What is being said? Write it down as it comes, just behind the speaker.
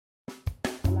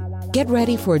Get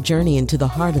ready for a journey into the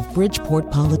heart of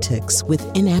Bridgeport politics with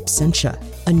In Absentia,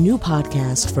 a new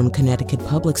podcast from Connecticut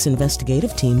Public's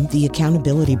investigative team, The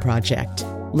Accountability Project.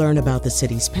 Learn about the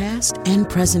city's past and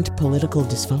present political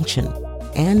dysfunction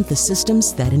and the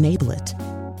systems that enable it.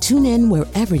 Tune in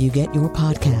wherever you get your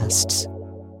podcasts.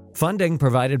 Funding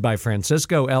provided by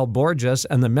Francisco L. Borges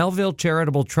and the Melville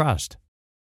Charitable Trust.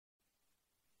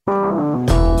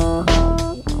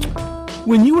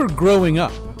 When you were growing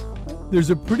up, there's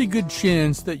a pretty good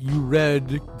chance that you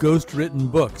read ghost-written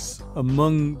books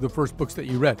among the first books that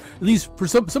you read. At least for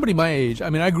somebody my age. I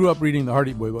mean, I grew up reading the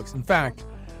Hardy Boy books. In fact,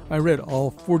 I read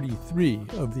all 43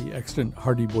 of the extant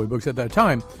Hardy Boy books at that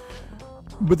time.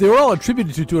 But they were all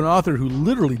attributed to an author who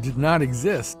literally did not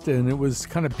exist, and it was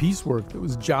kind of piecework that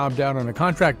was jobbed out on a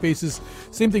contract basis.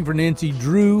 Same thing for Nancy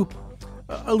Drew.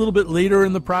 A little bit later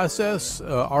in the process,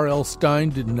 R.L.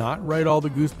 Stine did not write all the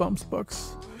Goosebumps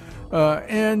books.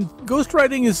 And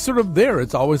ghostwriting is sort of there.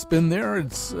 It's always been there.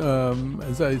 It's,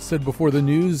 as I said before the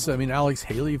news, I mean, Alex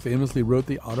Haley famously wrote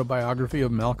the autobiography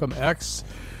of Malcolm X.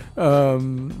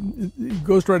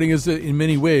 Ghostwriting is, in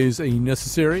many ways, a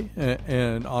necessary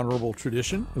and honorable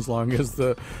tradition, as long as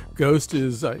the ghost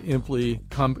is amply,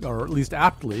 or at least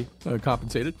aptly,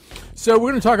 compensated. So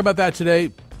we're going to talk about that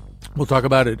today. We'll talk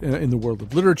about it in the world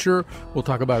of literature. We'll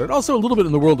talk about it also a little bit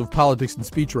in the world of politics and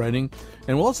speech writing.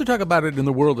 And we'll also talk about it in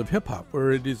the world of hip-hop,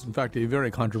 where it is, in fact, a very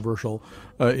controversial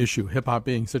issue. Hip-hop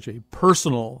being such a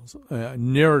personal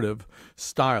narrative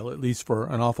style, at least for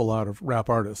an awful lot of rap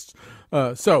artists.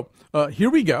 So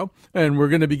here we go. And we're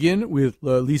going to begin with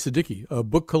Lisa Dickey, a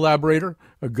book collaborator,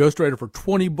 a ghostwriter for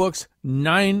 20 books,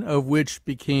 9 of which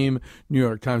became New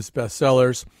York Times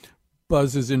bestsellers.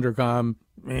 Buzz's intercom.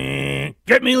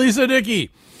 Get me Lisa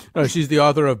Dickey. She's the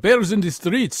author of Bears in the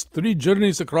Streets, 3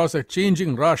 Journeys Across a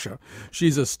Changing Russia.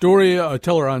 She's a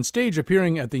storyteller on stage,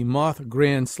 appearing at the Moth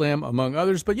Grand Slam, among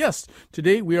others. But yes,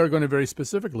 today we are going to very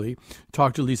specifically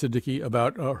talk to Lisa Dickey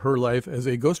about her life as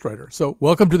a ghostwriter. So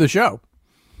welcome to the show.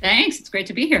 Thanks. It's great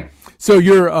to be here. So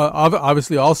you're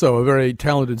obviously also a very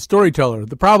talented storyteller.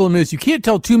 The problem is you can't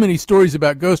tell too many stories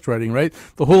about ghostwriting, right?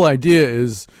 The whole idea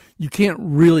is you can't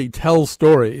really tell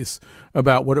stories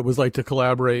about what it was like to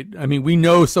collaborate. I mean, we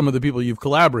know some of the people you've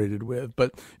collaborated with,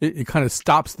 but it kind of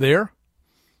stops there.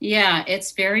 Yeah,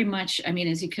 it's very much, I mean,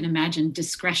 as you can imagine,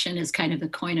 discretion is kind of the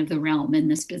coin of the realm in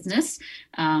this business.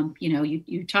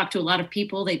 You talk to a lot of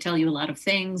people, they tell you a lot of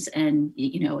things, and,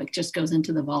 it just goes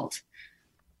into the vault.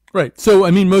 Right. So,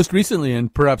 I mean, most recently,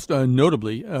 and perhaps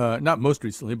notably, not most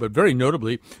recently, but very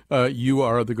notably, you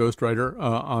are the ghostwriter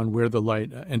on Where the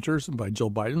Light Enters by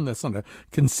Jill Biden. That's not a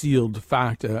concealed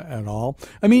fact at all.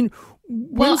 I mean,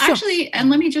 actually, and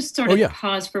let me just sort of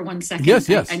pause for 1 second. Yes.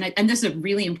 And this is a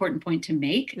really important point to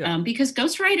make, because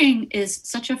ghostwriting is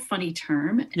such a funny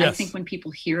term. Yes. I think when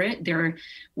people hear it,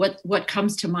 what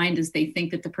comes to mind is they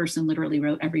think that the person literally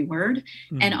wrote every word.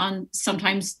 Mm. And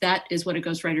sometimes that is what a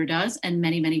ghostwriter does, and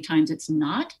many, many times it's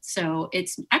not. So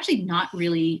it's actually not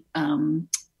really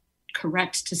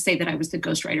correct to say that I was the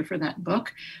ghostwriter for that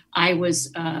book. I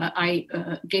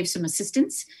gave some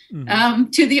assistance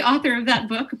to the author of that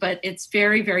book, but it's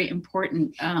very, very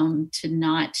important to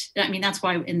not, I mean, that's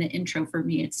why in the intro for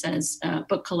me, it says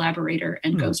book collaborator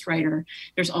and ghostwriter.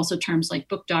 There's also terms like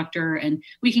book doctor, and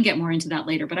we can get more into that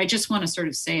later, but I just want to sort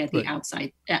of say at the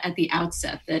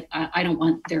outset that I don't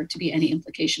want there to be any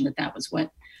implication that that was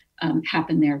what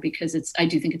happened there, because I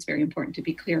do think it's very important to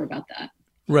be clear about that.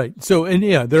 Right. So, and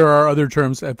there are other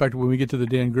terms. In fact, when we get to the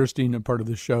Dan Gerstein part of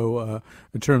the show,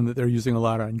 a term that they're using a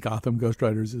lot on Gotham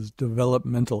ghostwriters is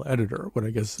developmental editor,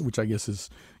 which I guess is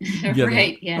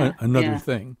another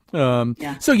thing.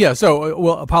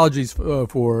 So apologies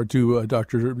to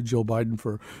Dr. Jill Biden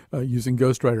for using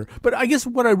ghostwriter. But I guess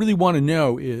what I really want to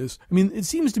know is, I mean, it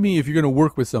seems to me if you're going to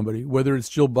work with somebody, whether it's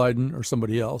Jill Biden or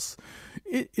somebody else,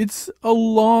 it's a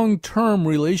long-term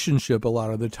relationship a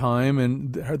lot of the time,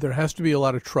 and there has to be a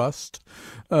lot of trust.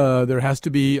 There has to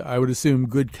be, I would assume,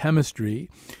 good chemistry.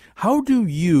 How do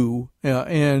you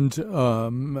and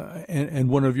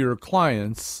one of your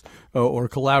clients or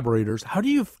collaborators, how do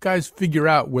you guys figure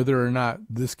out whether or not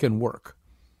this can work?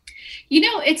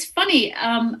 It's funny.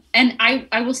 And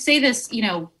I will say this,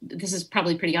 this is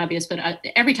probably pretty obvious, but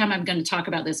every time I'm going to talk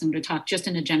about this, I'm going to talk just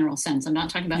in a general sense. I'm not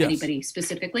talking about anybody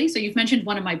specifically. So you've mentioned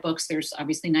one of my books. There's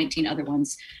obviously 19 other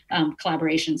ones,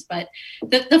 collaborations. But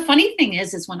the funny thing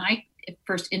is when I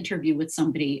first interview with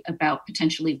somebody about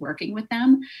potentially working with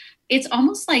them, it's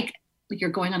almost like you're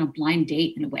going on a blind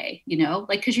date in a way,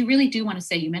 because you really do want to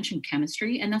say, you mentioned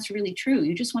chemistry, and that's really true.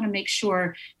 You just want to make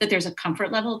sure that there's a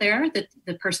comfort level there, that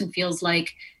the person feels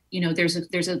like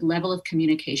there's a level of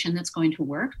communication that's going to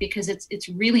work, because it's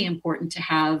really important to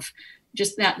have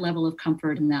just that level of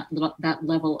comfort and that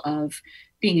level of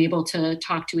being able to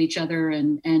talk to each other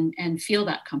and feel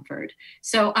that comfort.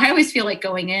 So I always feel like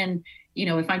going in,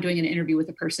 if I'm doing an interview with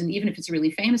a person, even if it's a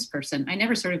really famous person, I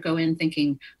never sort of go in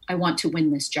thinking I want to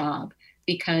win this job,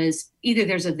 because either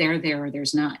there's a there or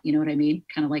there's not. You know what I mean?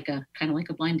 Kind of like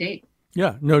a blind date.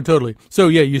 Yeah, no, totally. So,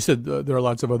 yeah, you said there are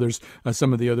lots of others.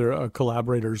 Some of the other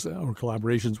collaborators or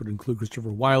collaborations would include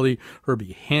Christopher Wiley,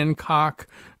 Herbie Hancock,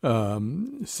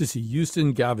 Cissy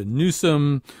Houston, Gavin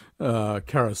Newsom,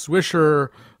 Kara Swisher.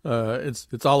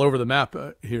 It's all over the map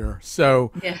here.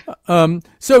 So, yeah.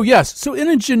 Yes. So in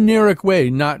a generic way,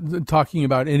 not talking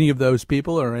about any of those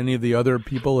people or any of the other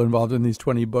people involved in these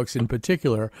 20 books in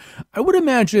particular, I would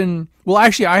imagine, well,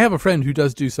 actually, I have a friend who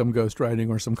does do some ghostwriting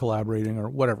or some collaborating or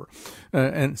whatever.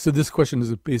 And so this question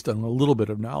is based on a little bit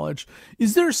of knowledge.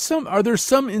 Are there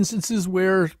some instances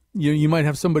where you might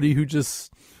have somebody who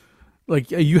just,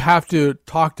 like, you have to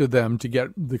talk to them to get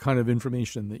the kind of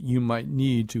information that you might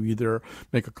need to either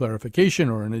make a clarification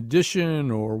or an addition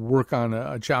or work on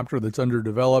a chapter that's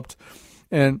underdeveloped?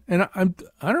 And I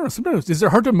don't know, sometimes is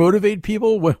it hard to motivate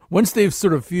people once they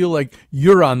sort of feel like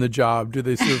you're on the job? Do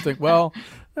they sort of think, well,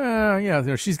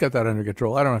 she's got that under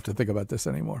control, I don't have to think about this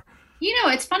anymore?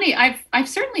 It's funny. I've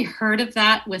certainly heard of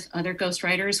that with other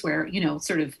ghostwriters where,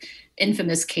 sort of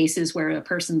infamous cases where a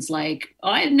person's like, oh,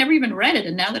 I had never even read it,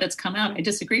 and now that it's come out, I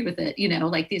disagree with it.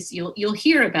 Like this, you'll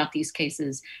hear about these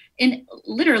cases. In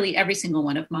literally every single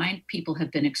one of mine, people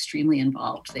have been extremely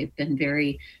involved. They've been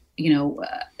very,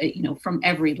 from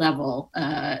every level,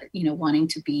 wanting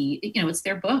to be, it's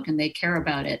their book and they care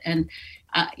about it. And,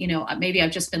 maybe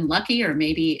I've just been lucky, or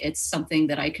maybe it's something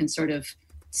that I can sort of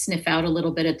sniff out a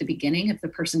little bit at the beginning if the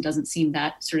person doesn't seem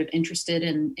that sort of interested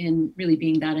in really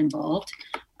being that involved.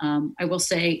 I will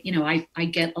say, I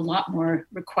get a lot more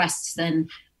requests than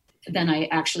I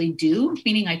actually do,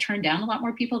 meaning I turn down a lot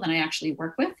more people than I actually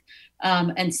work with.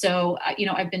 And so,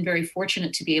 I've been very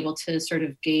fortunate to be able to sort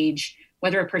of gauge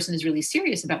whether a person is really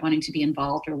serious about wanting to be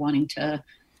involved or wanting to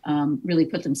really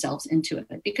put themselves into it.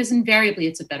 Because invariably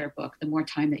it's a better book. The more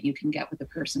time that you can get with a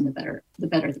person, the better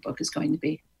the book is going to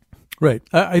be. Right.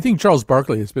 I think Charles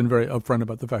Barkley has been very upfront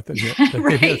about the fact that, he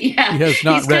has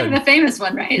not He's read. kind of the famous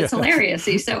one, right? It's Yeah. hilarious.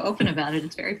 He's so open about it.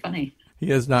 It's very funny.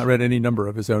 He has not read any number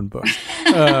of his own books,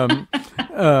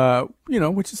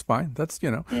 which is fine. That's,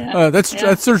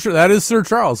 that is Sir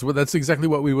Charles. Well, that's exactly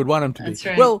what we would want him to be. That's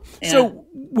right. Well, Yeah. So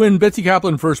when Betsy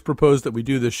Kaplan first proposed that we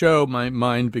do the show, my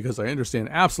mind, because I understand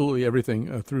absolutely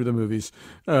everything through the movies,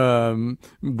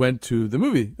 went to the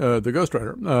movie, The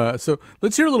Ghostwriter. So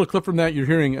let's hear a little clip from that. You're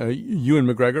hearing Ewan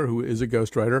McGregor, who is a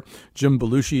ghostwriter. Jim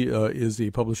Belushi is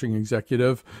the publishing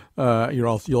executive.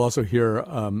 You'll also hear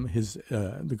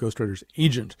the ghostwriter's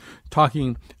agent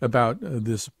talking about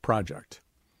this project.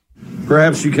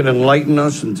 Perhaps you can enlighten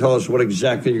us and tell us what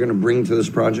exactly you're going to bring to this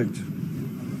project?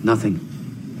 Nothing.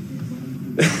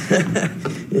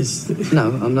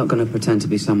 No, I'm not going to pretend to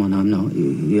be someone I'm not.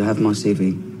 You have my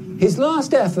CV. His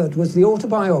last effort was the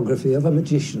autobiography of a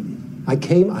magician. I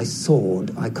came, I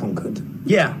soared, I conquered.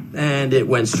 Yeah, and it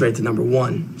went straight to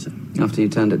 #1. So. After you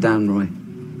turned it down, Roy.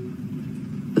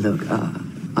 Look,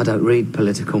 I don't read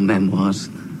political memoirs.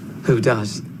 Who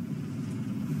does?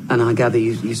 And I gather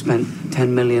you spent $10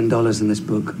 million in this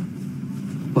book.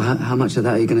 Well, how much of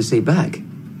that are you going to see back?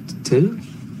 2?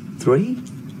 3?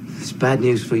 It's bad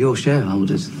news for your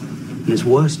shareholders. And it's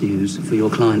worse news for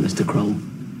your client, Mr. Kroll.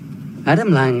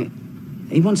 Adam Lang,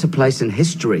 he wants a place in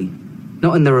history,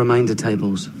 not in the remainder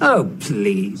tables. Oh,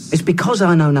 please. It's because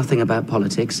I know nothing about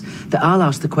politics that I'll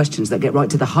ask the questions that get right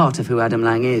to the heart of who Adam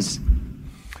Lang is.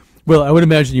 Well, I would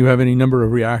imagine you have any number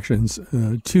of reactions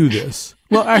to this.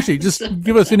 Well, actually, just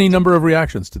give us any number of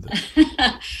reactions to this.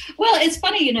 Well, it's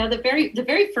funny, the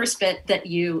very first bit that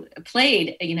you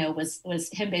played, was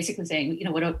him basically saying,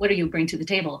 what do you bring to the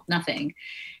table? Nothing.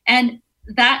 And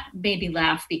that made me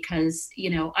laugh because,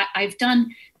 I've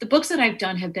done, the books that I've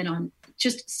done have been on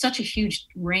just such a huge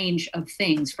range of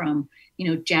things from,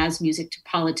 jazz music to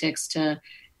politics to,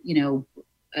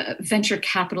 venture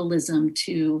capitalism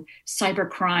to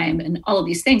cybercrime and all of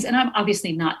these things. And I'm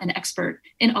obviously not an expert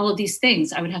in all of these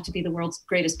things. I would have to be the world's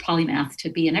greatest polymath to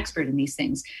be an expert in these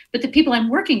things. But the people I'm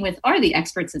working with are the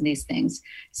experts in these things.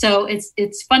 So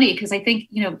it's funny because I think,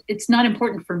 it's not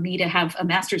important for me to have a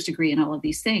master's degree in all of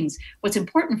these things. What's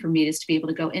important for me is to be able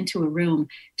to go into a room,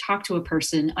 talk to a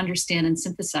person, understand and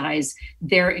synthesize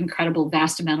their incredible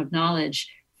vast amount of knowledge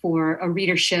for a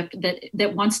readership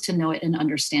that wants to know it and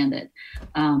understand it.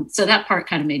 So that part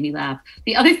kind of made me laugh.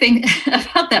 The other thing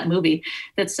about that movie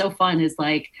that's so fun is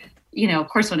like, of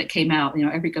course, when it came out,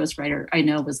 every ghostwriter I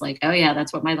know was like, oh yeah,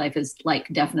 that's what my life is like.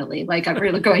 Definitely. Like I'm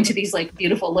really going to these like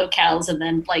beautiful locales and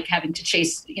then like having to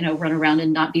chase, run around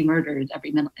and not be murdered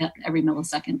every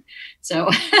millisecond. So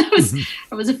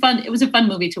it was a fun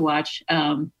movie to watch.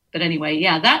 But anyway,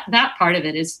 yeah, that part of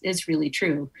it is really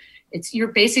true.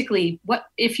 You're basically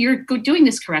if you're doing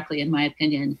this correctly, in my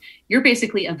opinion, you're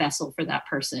basically a vessel for that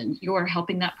person. You're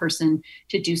helping that person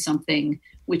to do something,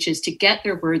 which is to get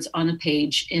their words on a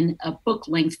page in a book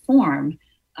length form,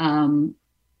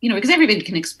 because everybody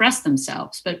can express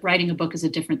themselves, but writing a book is a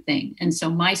different thing. And so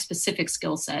my specific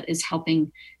skill set is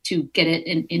helping to get it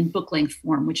in book length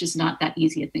form, which is not that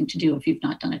easy a thing to do if you've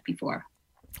not done it before.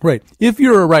 Right. If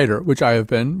you're a writer, which I have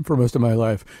been for most of my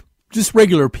life, just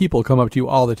regular people come up to you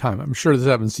all the time. I'm sure this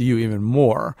happens to you even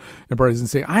more. And parties and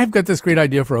say, I've got this great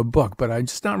idea for a book, but I'm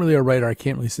just not really a writer. I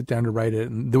can't really sit down to write it.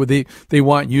 And they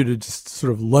want you to just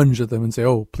sort of lunge at them and say,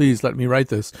 oh, please let me write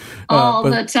this. All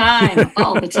the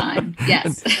time.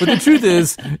 Yes. But the truth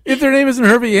is, if their name isn't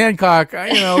Herbie Hancock,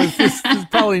 it's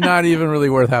probably not even really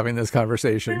worth having this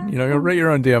conversation. You'll write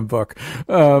your own damn book.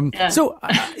 So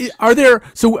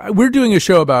we're doing a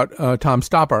show about Tom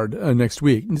Stoppard next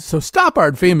week. So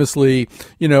Stoppard famously,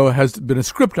 has been a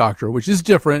script doctor, which is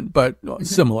different, but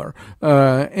similar.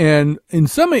 And in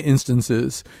some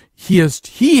instances, he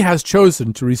has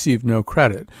chosen to receive no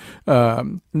credit, at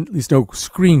least no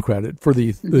screen credit for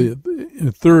the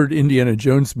third Indiana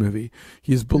Jones movie.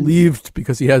 He is believed,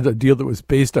 because he had a deal that was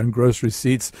based on gross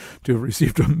receipts, to have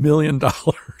received $1 million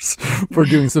for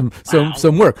doing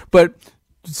some work. But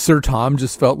Sir Tom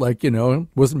just felt like,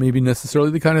 wasn't maybe necessarily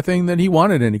the kind of thing that he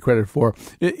wanted any credit for.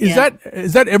 Is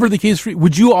that ever the case for you?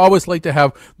 Would you always like to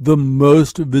have the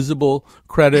most visible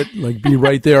credit, like be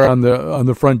right there on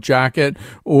the front jacket,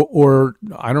 or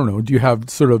I don't know, do you have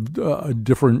sort of a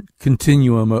different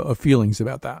continuum of feelings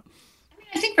about that?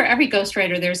 I think for every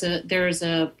ghostwriter, there's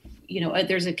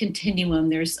a continuum.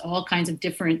 There's all kinds of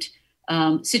different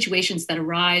situations that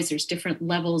arise. There's different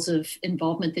levels of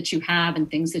involvement that you have and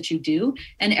things that you do,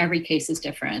 and every case is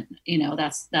different.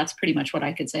 That's pretty much what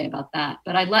I could say about that.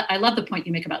 But I love the point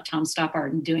you make about Tom Stoppard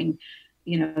and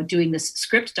doing this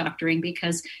script doctoring,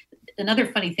 because another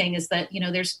funny thing is that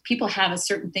there's people have a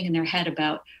certain thing in their head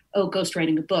about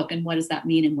ghostwriting a book, and what does that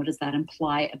mean, and what does that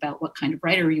imply about what kind of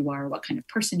writer you are, or what kind of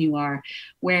person you are.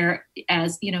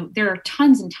 Whereas, there are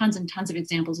tons and tons and tons of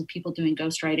examples of people doing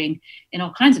ghostwriting in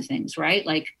all kinds of things, right?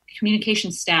 Like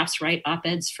communication staffs write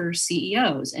op-eds for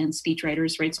CEOs, and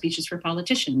speechwriters write speeches for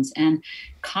politicians, and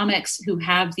comics who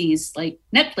have these like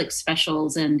Netflix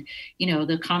specials, and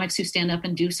the comics who stand up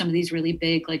and do some of these really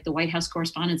big, like the White House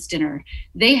Correspondents' Dinner,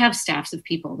 they have staffs of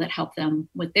people that help them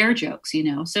with their jokes.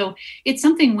 So it's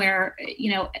something where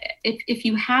if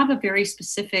you have a very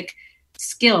specific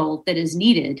skill that is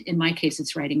needed, in my case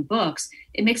it's writing books,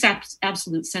 it makes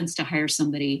absolute sense to hire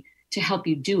somebody to help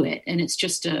you do it. And it's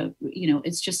just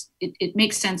it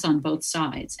makes sense on both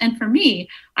sides. And for me,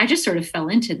 I just sort of fell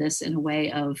into this in a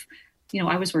way of,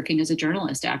 I was working as a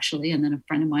journalist actually. And then a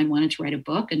friend of mine wanted to write a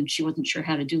book, and she wasn't sure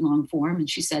how to do long form. And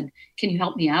she said, can you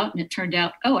help me out? And it turned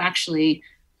out, actually,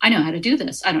 I know how to do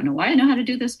this. I don't know why I know how to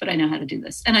do this, but I know how to do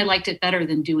this. And I liked it better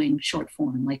than doing short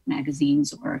form, like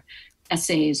magazines or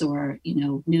essays or,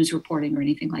 news reporting or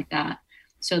anything like that.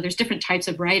 So there's different types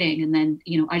of writing. And then,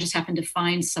 I just happened to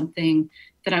find something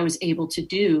that I was able to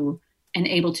do and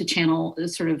able to channel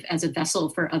sort of as a vessel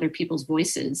for other people's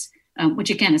voices, which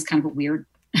again is kind of a weird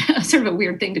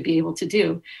thing to be able to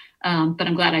do. But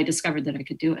I'm glad I discovered that I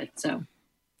could do it. So.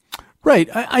 Right.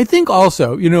 I think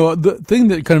also, the thing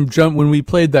that kind of jumped when we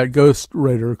played that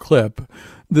ghostwriter clip,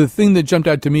 the thing that jumped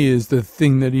out to me is the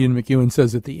thing that Ian McEwan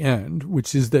says at the end,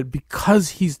 which is that because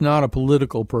he's not a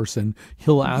political person,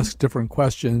 he'll ask different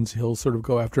questions. He'll sort of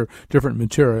go after different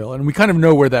material. And we kind of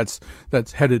know where that's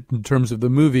headed in terms of the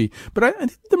movie. But I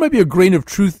think there might be a grain of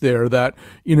truth there that,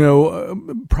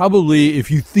 probably if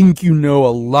you think you know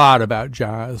a lot about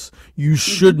jazz, you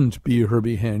shouldn't be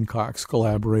Herbie Hancock's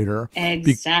collaborator.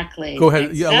 Exactly. Go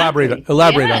ahead. Exactly.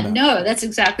 Elaborate on that. No, that's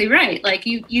exactly right. Like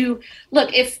you look,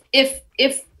 if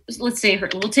let's say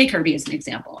we'll take Herbie as an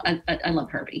example. I love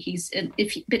Herbie.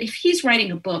 If he's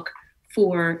writing a book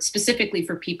specifically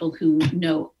for people who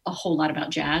know a whole lot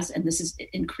about jazz, and this is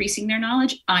increasing their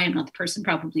knowledge, I am not the person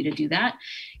probably to do that.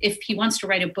 If he wants to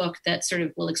write a book that sort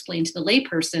of will explain to the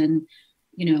layperson,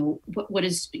 what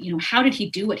is, how did he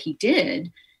do what he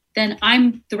did, then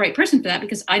I'm the right person for that,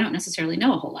 because I don't necessarily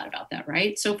know a whole lot about that,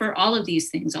 right? So for all of these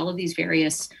things, all of these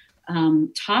various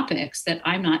topics that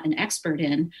I'm not an expert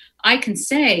in, I can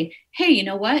say, hey, you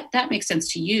know what? That makes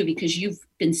sense to you because you've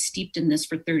been steeped in this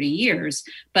for 30 years,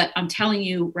 but I'm telling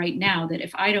you right now that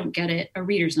if I don't get it, a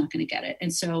reader's not going to get it.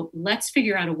 And so let's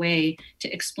figure out a way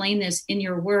to explain this in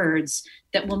your words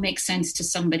that will make sense to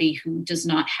somebody who does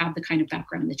not have the kind of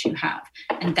background that you have.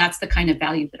 And that's the kind of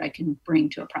value that I can bring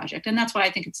to a project. And that's why I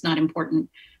think it's not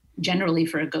important generally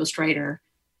for a ghostwriter,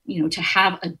 to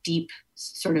have a deep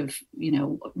sort of,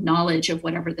 knowledge of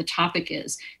whatever the topic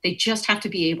is. They just have to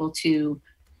be able to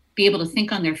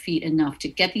think on their feet enough to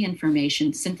get the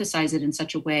information, synthesize it in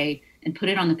such a way, and put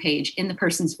it on the page in the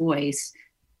person's voice.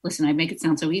 Listen, I make it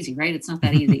sound so easy, right? It's not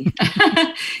that easy.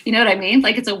 You know what I mean?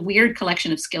 Like, it's a weird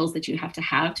collection of skills that you have to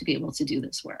be able to do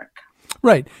this work.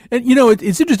 Right. And,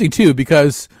 it's interesting, too,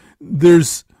 because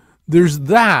there's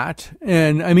that.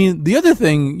 And, I mean, the other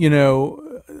thing, and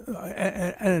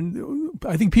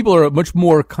I think people are much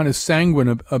more kind of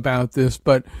sanguine about this,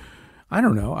 but I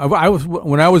don't know.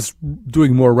 When I was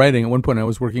doing more writing, at one point I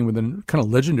was working with a kind of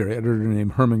legendary editor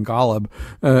named Herman Golub,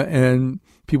 and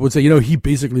people would say, he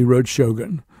basically wrote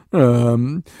Shogun.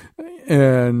 And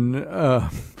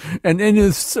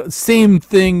it's same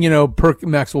thing,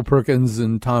 Maxwell Perkins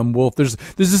and Tom Wolfe. There's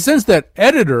a sense that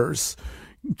editors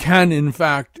can in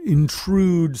fact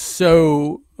intrude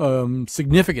so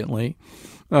significantly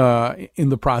in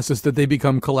the process that they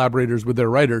become collaborators with their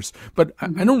writers. But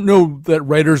I don't know that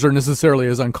writers are necessarily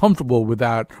as uncomfortable with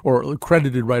that, or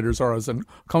accredited writers are as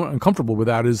uncomfortable with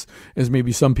that as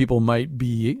maybe some people might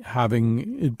be,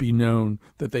 having it be known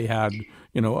that they had,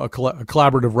 a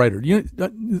collaborative writer.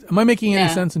 Am I making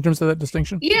any sense in terms of that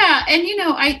distinction? Yeah. And,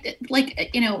 I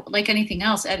like anything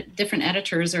else, different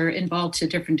editors are involved to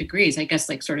different degrees. I guess,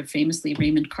 like, sort of famously,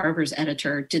 Raymond Carver's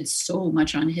editor did so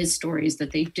much on his stories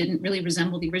that they didn't really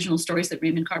resemble the original stories that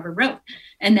Raymond Carver wrote.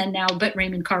 And then now, but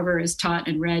Raymond Carver is taught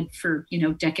and read for,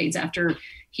 decades after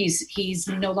he's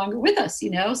no longer with us,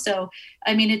 So,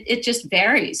 I mean, it just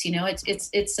varies,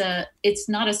 it's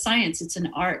not a science, it's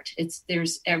an art.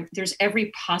 There's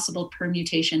every possible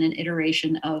permutation and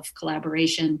iteration of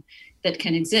collaboration that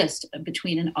can exist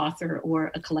between an author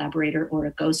or a collaborator or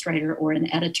a ghostwriter or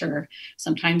an editor.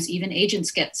 Sometimes even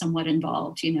agents get somewhat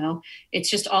involved, It's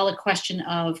just all a question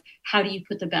of how do you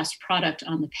put the best product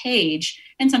on the page?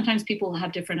 And sometimes people will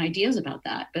have different ideas about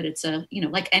that, but it's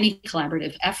like any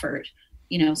collaborative effort.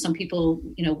 Some people,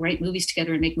 write movies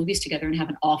together and make movies together and have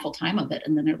an awful time of it.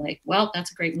 And then they're like, well, that's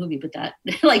a great movie, but that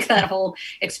that whole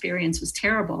experience was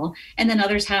terrible. And then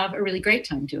others have a really great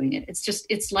time doing it.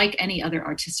 It's like any other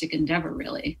artistic endeavor,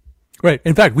 really. Right.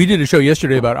 In fact, we did a show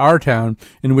yesterday about Our Town,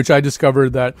 in which I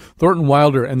discovered that Thornton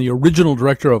Wilder and the original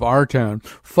director of Our Town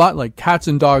fought like cats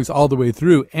and dogs all the way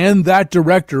through. And that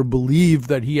director believed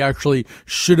that he actually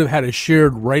should have had a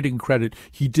shared writing credit.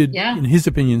 He did, in his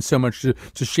opinion, so much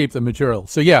to shape the material.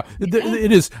 So,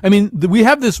 it is. I mean, we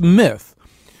have this myth.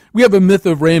 We have a myth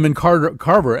of Raymond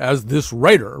Carver as this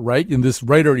writer, right? And this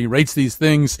writer, and he writes these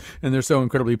things, and they're so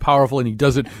incredibly powerful, and he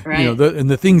does it, right. And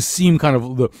the things seem kind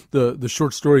of, the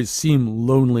short stories seem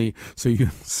lonely, so you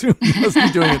assume he must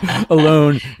be doing it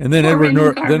alone. And then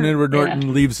Edward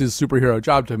Norton leaves his superhero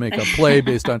job to make a play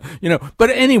based on, But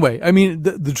anyway, I mean,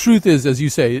 the truth is, as you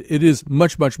say, it is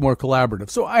much, much more collaborative.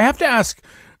 So I have to ask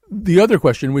the other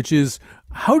question, which is,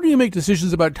 how do you make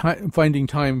decisions about finding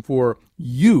time for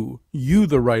you,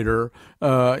 the writer?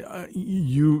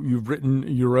 You've written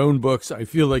your own books. I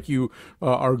feel like you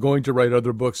are going to write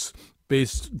other books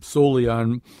based solely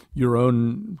on your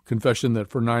own confession that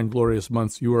for 9 glorious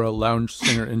months you were a lounge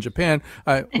singer in Japan.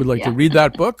 I would like to read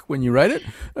that book when you write it.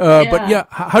 But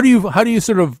how do you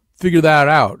sort of figure that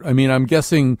out? I mean, I'm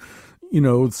guessing,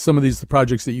 some of these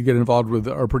projects that you get involved with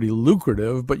are pretty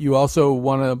lucrative, but you also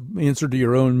want to answer to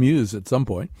your own muse at some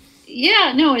point.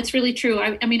 Yeah, no, it's really true.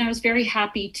 I mean, I was very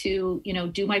happy to,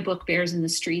 do my book Bears in the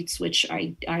Streets, which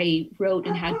I wrote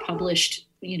and had published,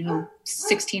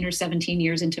 16 or 17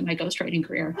 years into my ghostwriting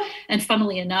career. And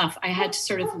funnily enough, I had to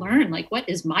sort of learn, like, what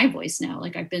is my voice now?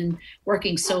 Like, I've been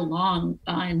working so long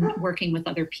on working with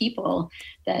other people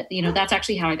that, that's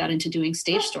actually how I got into doing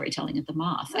stage storytelling at the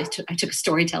Moth. I took a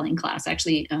storytelling class,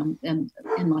 actually, in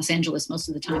Los Angeles most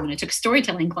of the time. And I took a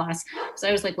storytelling class. So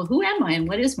I was like, well, who am I and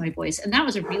what is my voice? And that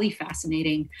was a really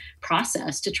fascinating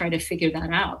process to try to figure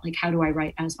that out. Like, how do I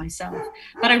write as myself?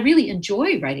 But I really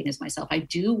enjoy writing as myself. I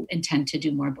do intend to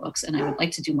do more books, and I would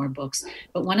like to do more books.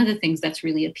 But one of the things that's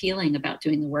really appealing about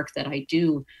doing the work that I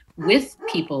do with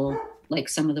people like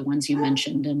some of the ones you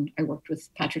mentioned, and I worked with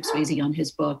Patrick Swayze on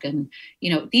his book, and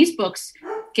these books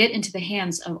get into the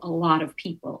hands of a lot of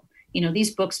people.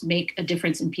 these books make a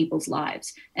difference in people's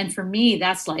lives. And for me,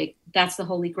 that's the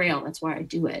holy grail. That's why I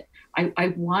do it.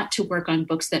 I want to work on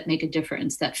books that make a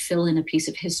difference, that fill in a piece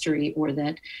of history, or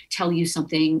that tell you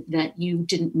something that you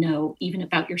didn't know even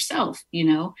about yourself,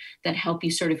 that help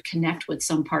you sort of connect with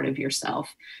some part of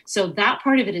yourself. So that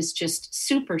part of it is just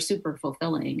super, super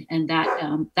fulfilling. And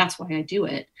that's why I do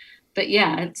it. But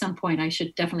yeah, at some point I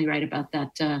should definitely write about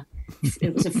that.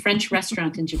 It was a French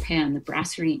restaurant in Japan, the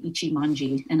Brasserie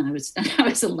Ichimonji, and I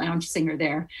was a lounge singer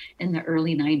there in the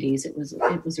early 90s. It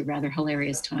was a rather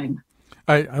hilarious time.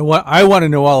 I want to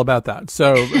know all about that,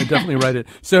 so definitely write it.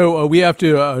 So we have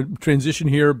to transition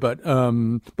here, but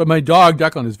my dog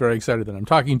Declan is very excited that I'm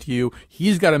talking to you.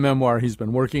 He's got a memoir he's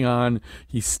been working on.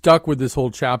 He's stuck with this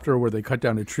whole chapter where they cut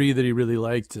down a tree that he really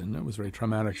liked, and it was very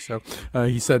traumatic. So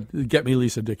he said, "Get me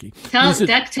Lisa Dickey." Tell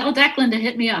Declan to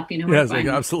hit me up. Yes,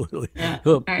 absolutely. Yeah.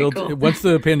 Cool. Once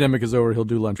the pandemic is over, he'll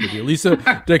do lunch with you. Lisa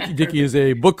Dickey is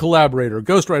a book collaborator,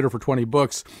 ghostwriter for 20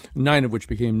 books, 9 of which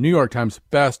became New York Times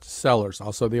bestsellers.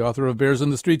 Also the author of Bears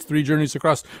in the Streets, 3 Journeys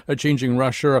Across a Changing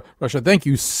Russia. Thank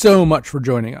you so much for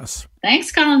joining us.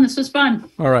 Thanks, Colin. This was fun.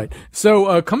 All right.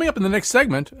 So coming up in the next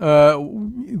segment,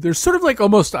 there's sort of like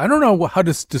almost, I don't know how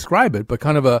to describe it, but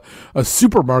kind of a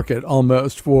supermarket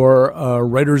almost for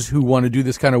writers who want to do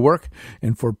this kind of work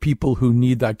and for people who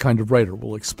need that kind of writer.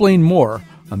 We'll explain more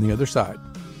on the other side.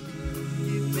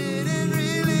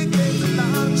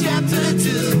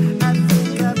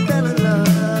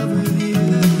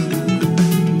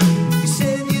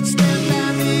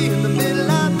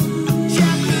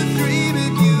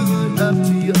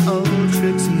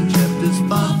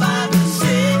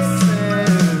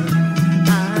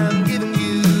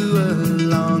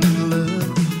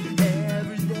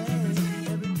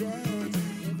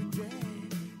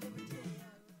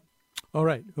 All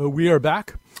right, we are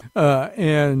back,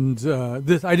 and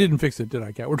this I didn't fix it, did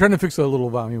I, Kat? We're trying to fix a little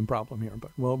volume problem here,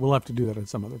 but we'll have to do that at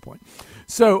some other point.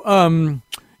 So,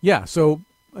 So,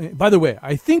 by the way,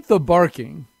 I think the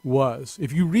barking was,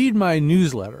 if you read my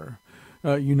newsletter,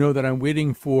 you know that I'm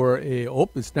waiting for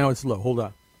it's low. Hold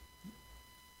on.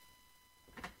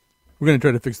 We're going to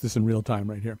try to fix this in real time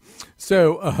right here.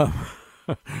 So.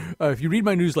 If you read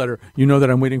my newsletter, you know that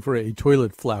I'm waiting for a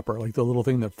toilet flapper, like the little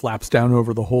thing that flaps down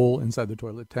over the hole inside the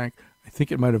toilet tank. I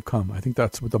think it might have come. I think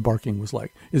that's what the barking was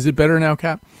like. Is it better now,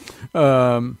 Kat?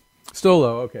 Still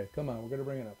low. Okay, come on. We're going to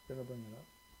bring it up.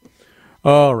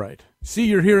 All right. See,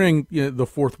 you're hearing the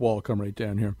fourth wall come right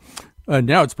down here.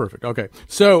 Now it's perfect. Okay.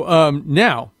 So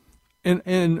now...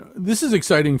 And this is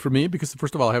exciting for me because,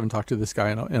 first of all, I haven't talked to this guy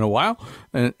in a while.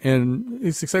 And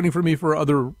it's exciting for me for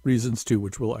other reasons, too,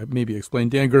 which will maybe explain.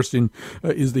 Dan Gerstein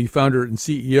is the founder and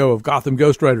CEO of Gotham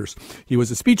Ghostwriters. He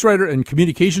was a speechwriter and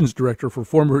communications director for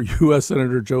former U.S.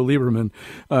 Senator Joe Lieberman.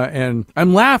 And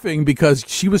I'm laughing because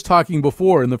she was talking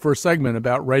before in the first segment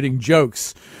about writing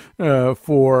jokes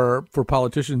for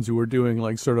politicians who were doing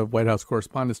like sort of White House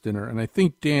Correspondents' Dinner. And I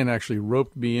think Dan actually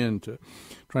roped me into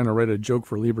trying to write a joke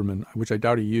for Lieberman, which I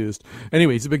doubt he used.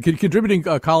 Anyway, he's been contributing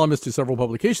columnist to several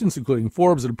publications, including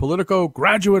Forbes and Politico,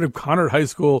 graduate of Conard High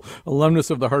School, alumnus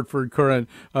of the Hartford Courant,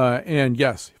 and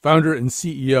yes, founder and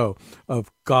CEO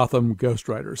of Gotham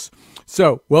Ghostwriters.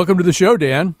 So welcome to the show,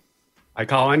 Dan. Hi,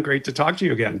 Colin. Great to talk to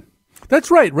you again.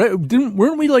 That's right.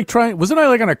 Weren't we like trying? Wasn't I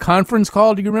like on a conference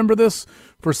call? Do you remember this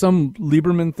for some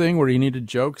Lieberman thing where he needed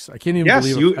jokes? I can't even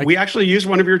believe it. Yes, we actually used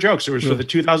one of your jokes. It was for the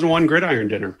 2001 Gridiron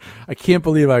Dinner. I can't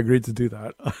believe I agreed to do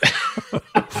that.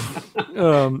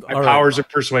 Powers of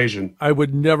persuasion. I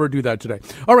would never do that today.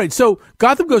 All right. So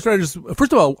Gotham Ghostwriters,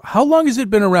 first of all, how long has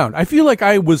it been around? I feel like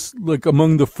I was like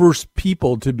among the first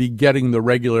people to be getting the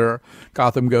regular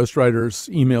Gotham Ghostwriters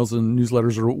emails and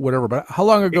newsletters or whatever. But how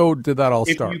long ago did that all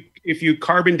start? If you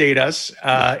carbon date us,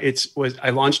 I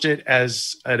launched it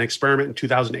as an experiment in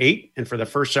 2008. And for the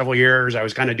first several years, I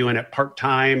was kind of doing it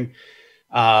part-time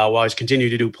while I was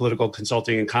continuing to do political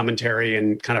consulting and commentary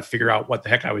and kind of figure out what the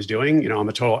heck I was doing. You know, I'm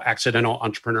a total accidental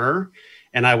entrepreneur,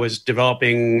 and I was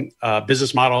developing a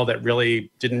business model that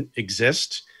really didn't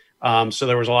exist. So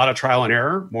there was a lot of trial and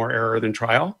error, more error than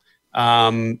trial.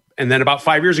 And then about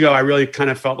 5 years ago, I really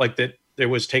kind of felt like that it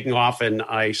was taking off, and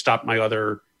I stopped my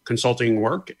other consulting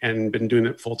work and been doing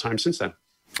it full time since then.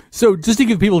 So just to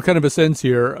give people kind of a sense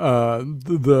here,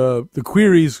 the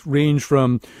queries range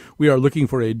from, we are looking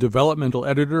for a developmental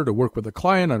editor to work with a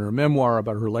client on her memoir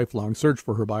about her lifelong search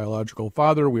for her biological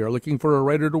father. We are looking for a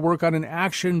writer to work on an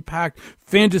action-packed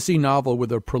fantasy novel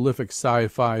with a prolific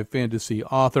sci-fi fantasy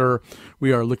author.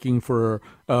 We are looking for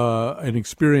an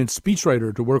experienced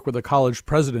speechwriter to work with a college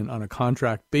president on a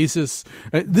contract basis.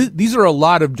 These are a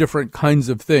lot of different kinds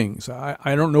of things.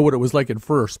 I don't know what it was like at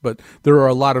first, but there are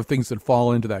a lot of things that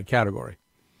fall into that category.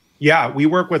 Yeah, we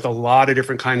work with a lot of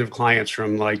different kinds of clients,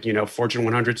 from Fortune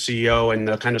 100 CEO and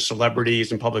the kind of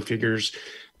celebrities and public figures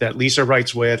that Lisa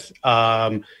writes with,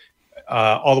 all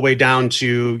the way down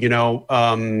to,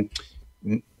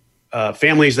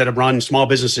 families that have run small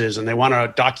businesses and they want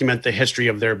to document the history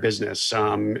of their business.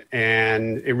 And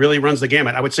it really runs the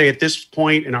gamut. I would say at this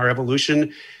point in our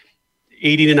evolution,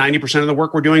 80 to 90% of the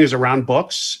work we're doing is around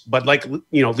books. But like,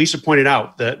 Lisa pointed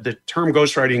out, the term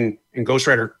ghostwriting and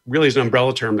ghostwriter really is an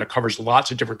umbrella term that covers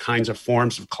lots of different kinds of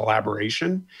forms of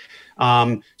collaboration.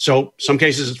 So some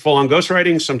cases it's full on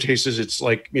ghostwriting. Some cases it's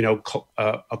like,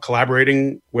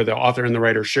 collaborating where the author and the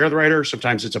writer share the writer.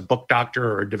 Sometimes it's a book doctor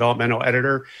or a developmental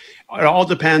editor. It all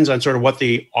depends on sort of what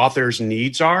the author's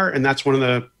needs are. And that's one of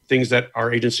the things that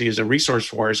our agency is a resource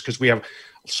for, is because we have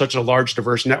such a large,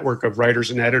 diverse network of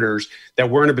writers and editors that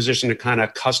we're in a position to kind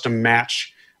of custom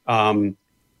match talent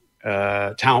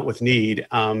with need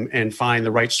and find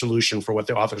the right solution for what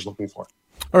the author's looking for.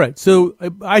 All right. So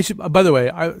I should, by the way,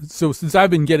 so since I've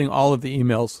been getting all of the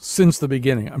emails since the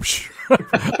beginning, I'm sure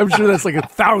that's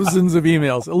like thousands of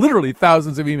emails, literally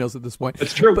thousands of emails at this point.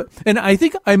 That's true. And I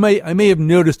think I may have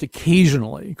noticed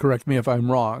occasionally, correct me if I'm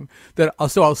wrong, that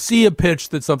I'll see a pitch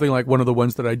that's something like one of the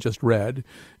ones that I just read,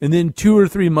 and then 2 or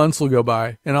 3 months will go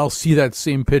by and I'll see that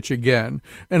same pitch again.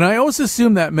 And I always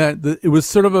assumed that meant that it was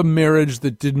sort of a marriage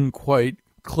that didn't quite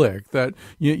click, that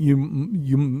you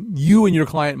and your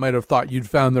client might have thought you'd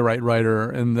found the right writer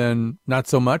and then not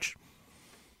so much.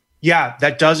 Yeah,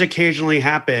 that does occasionally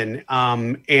happen.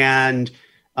 And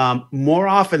more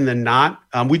often than not,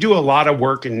 we do a lot of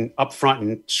work in upfront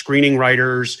and screening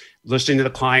writers, listening to the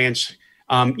clients.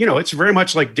 It's very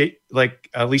much like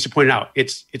Lisa pointed out,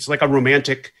 it's like a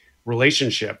romantic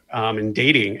relationship in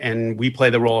dating, and we play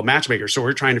the role of matchmaker. So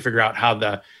we're trying to figure out how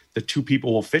the two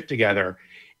people will fit together.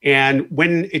 And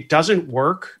when it doesn't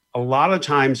work, a lot of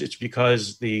times it's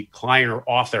because the client or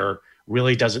author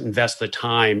really doesn't invest the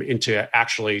time into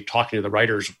actually talking to the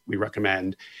writers we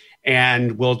recommend,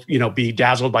 and will, be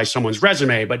dazzled by someone's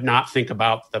resume, but not think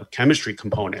about the chemistry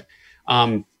component.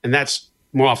 And that's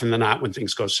more often than not when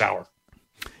things go sour.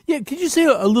 Yeah, could you say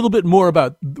a little bit more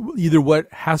about either what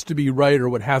has to be right or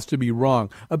what has to be wrong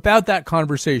about that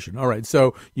conversation? All right,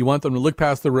 so you want them to look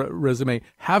past the resume,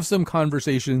 have some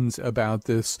conversations about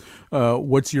this.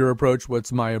 What's your approach?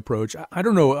 What's my approach? I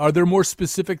don't know. Are there more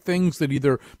specific things that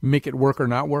either make it work or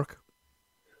not work?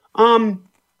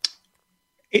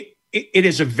 It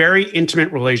is a very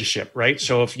intimate relationship, right?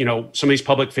 So if, some of these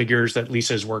public figures that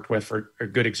Lisa has worked with are a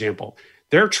good example.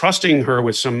 They're trusting her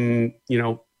with some,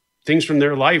 things from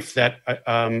their life that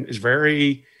is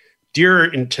very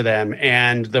dear to them.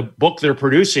 And the book they're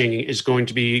producing is going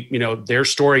to be, their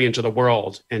story into the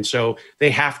world. And so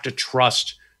they have to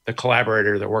trust the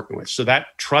collaborator they're working with. So that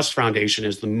trust foundation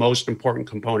is the most important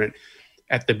component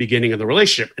at the beginning of the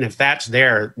relationship. And if that's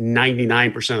there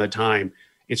 99% of the time,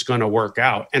 it's going to work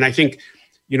out. And I think,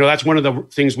 that's one of the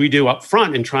things we do up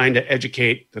front in trying to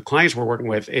educate the clients we're working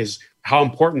with, is how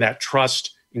important that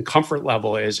trust and comfort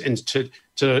level is. And to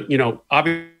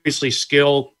obviously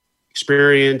skill,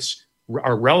 experience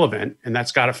are relevant, and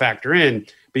that's got to factor in,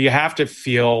 but you have to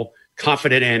feel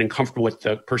confident in and comfortable with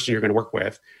the person you're going to work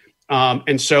with.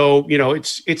 And so,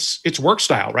 it's work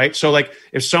style, right? So like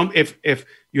if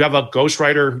you have a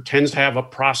ghostwriter who tends to have a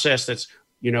process that's,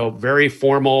 very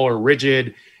formal or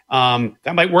rigid,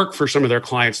 that might work for some of their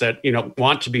clients that,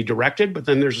 want to be directed, but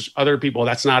then there's other people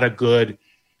that's not a good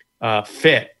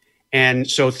fit. And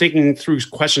so thinking through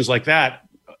questions like that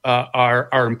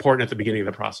are important at the beginning of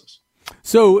the process.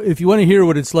 So if you want to hear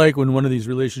what it's like when one of these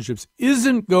relationships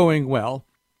isn't going well,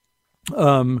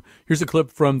 here's a clip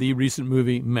from the recent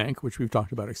movie Mank, which we've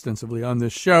talked about extensively on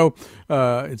this show.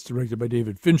 It's directed by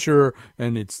David Fincher,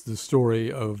 and it's the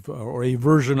story of, or a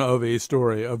version of a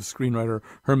story of screenwriter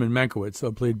Herman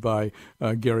Mankiewicz, played by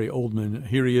Gary Oldman.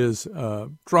 Here he is,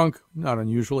 drunk, not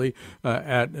unusually,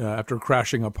 after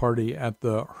crashing a party at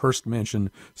the Hearst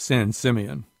Mansion, San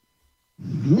Simeon.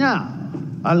 Now,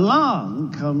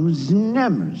 along comes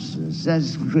Nemesis.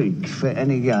 That's Greek for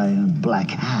any guy in a black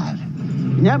hat.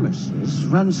 Nemesis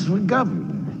runs for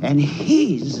governor, and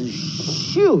he's a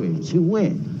shoo-in to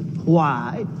win.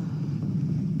 Why?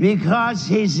 Because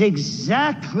he's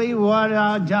exactly what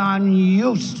our Don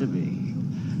used to be.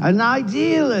 An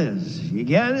idealist, you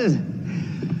get it?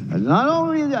 And not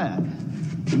only that,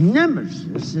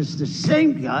 Nemesis is the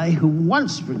same guy who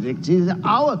once predicted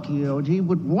our Quixote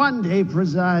would one day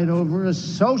preside over a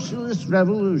socialist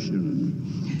revolution.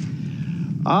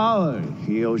 Our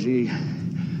Quixote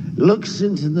looks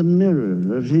into the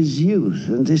mirror of his youth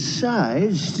and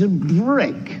decides to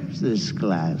break this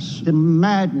glass, a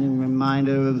maddening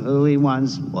reminder of who he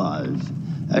once was,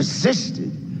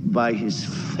 assisted by his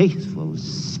faithful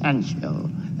Sancho,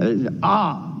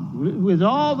 armed with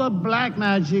all the black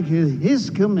magic at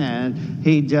his command.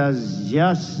 He does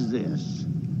just this,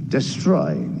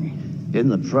 destroying, in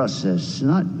the process,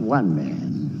 not one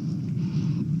man,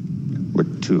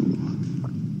 but two.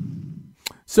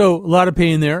 So a lot of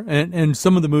pain there, and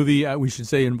some of the movie, we should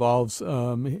say, involves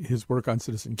his work on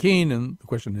Citizen Kane and the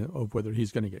question of whether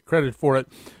he's going to get credit for it.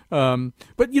 But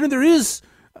there is,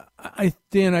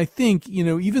 Dan, I think,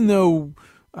 even though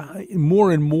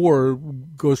more and more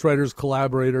ghostwriters,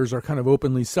 collaborators are kind of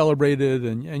openly celebrated,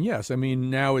 and yes, I mean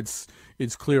now it's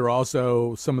clear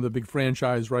also some of the big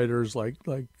franchise writers like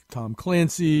Tom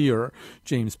Clancy or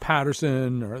James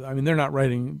Patterson, they're not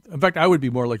writing. In fact, I would be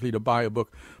more likely to buy a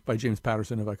book by James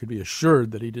Patterson if I could be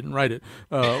assured that he didn't write it.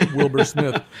 Wilbur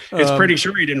Smith. It's pretty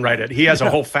sure he didn't write it. He has a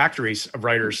whole factory of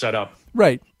writers set up.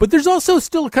 Right. But there's also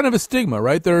still kind of a stigma,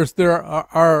 right? You're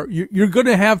going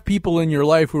to have people in your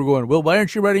life who are going, well, why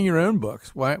aren't you writing your own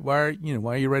books? Why are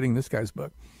you writing this guy's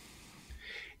book?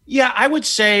 Yeah, I would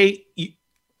say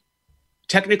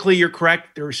technically you're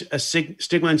correct. There's a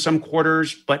stigma in some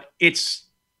quarters, but it's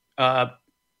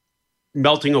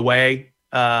melting away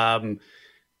more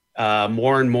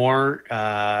and more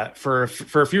for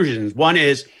a few reasons. One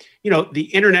is, the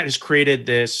internet has created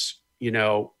this,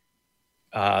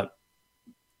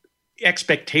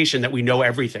 expectation that we know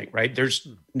everything, right? There's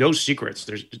no secrets.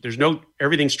 There's no,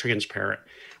 everything's transparent,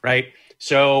 right?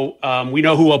 So we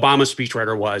know who Obama's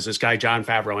speechwriter was, this guy, John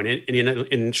Favreau, and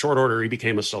in short order, he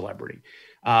became a celebrity.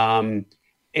 And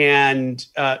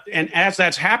as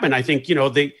that's happened, I think,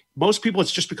 most people,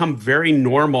 it's just become very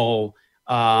normal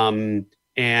common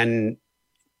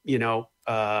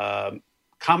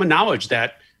knowledge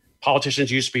that politicians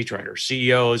use speechwriters,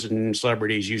 CEOs and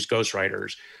celebrities use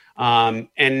ghostwriters.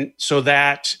 And so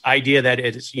that idea that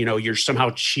it's, you're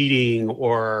somehow cheating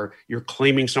or you're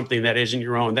claiming something that isn't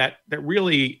your own, that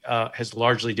really has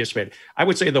largely dissipated. I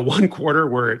would say the one quarter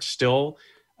where it still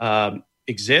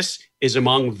exists is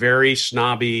among very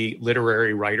snobby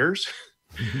literary writers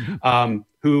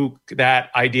who that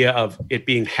idea of it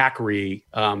being hackery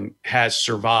has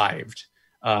survived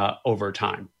over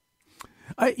time.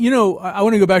 I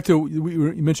want to go back to we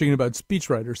were mentioning about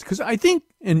speechwriters, because I think,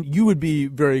 and you would be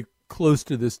very close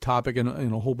to this topic in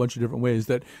a whole bunch of different ways,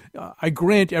 that I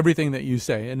grant everything that you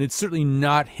say, and it's certainly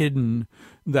not hidden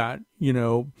that,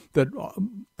 that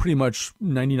pretty much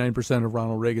 99% of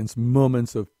Ronald Reagan's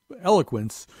moments of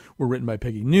eloquence were written by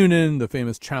Peggy Noonan. The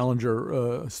famous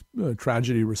Challenger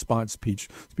tragedy response speech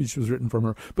was written from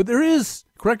her. But there is,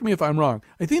 correct me if I'm wrong,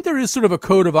 I think there is sort of a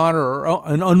code of honor or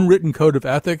an unwritten code of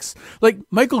ethics. Like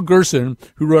Michael Gerson,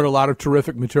 who wrote a lot of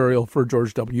terrific material for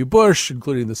George W. Bush,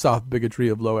 including The Soft Bigotry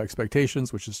of Low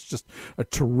Expectations, which is just a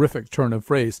terrific turn of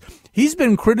phrase. He's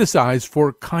been criticized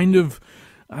for kind of,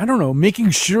 making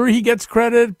sure he gets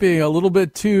credit, being a little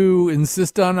bit too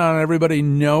insistent on everybody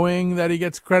knowing that he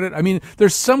gets credit. I mean,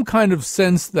 there's some kind of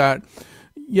sense that,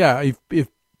 yeah,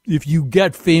 if you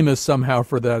get famous somehow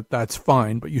for that, that's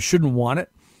fine, but you shouldn't want it.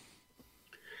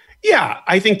 Yeah,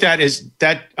 I think there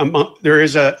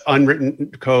is a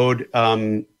unwritten code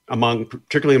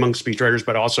particularly among speechwriters,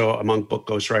 but also among book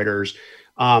ghostwriters,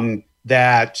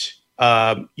 that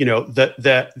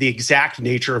the exact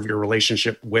nature of your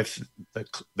relationship with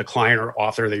the client or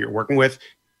author that you're working with,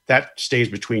 that stays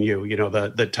between you. I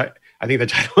think the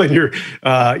title in your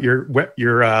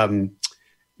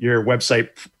website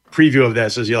preview of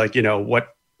this is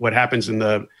what happens in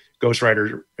the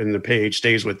ghostwriter in the page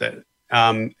stays with it.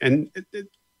 And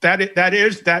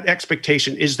that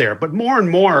expectation is there, but more and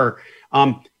more,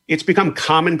 it's become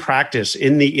common practice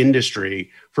in the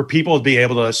industry for people to be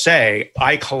able to say,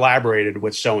 I collaborated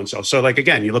with so-and-so. So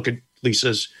again, you look at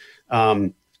Lisa's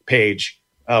page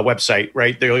website,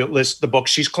 right? They'll list the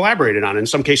books she's collaborated on. In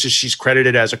some cases, she's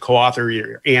credited as a co-author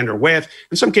or with.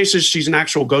 In some cases, she's an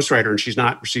actual ghostwriter and she's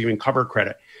not receiving cover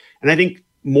credit. And I think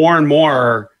more and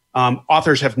more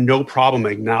authors have no problem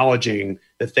acknowledging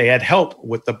that they had help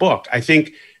with the book. I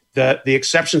think the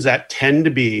exceptions that tend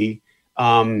to be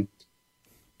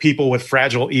people with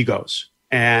fragile egos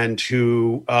and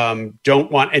who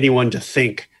don't want anyone to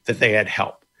think that they had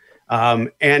help.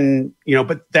 But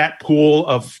that pool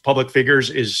of public figures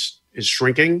is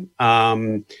shrinking.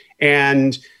 And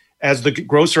as the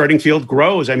ghostwriting field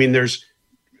grows, I mean, there's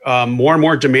more and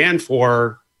more demand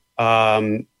for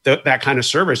that kind of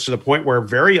service, to the point where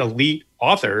very elite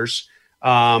authors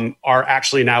are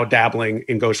actually now dabbling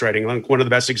in ghostwriting. Like one of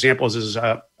the best examples is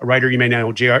a writer you may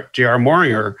know, J.R.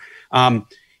 Moringer.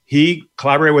 He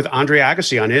collaborated with Andre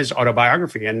Agassi on his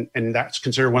autobiography, and that's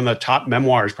considered one of the top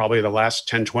memoirs probably of the last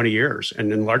 10, 20 years,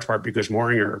 and in large part because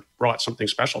Moringer brought something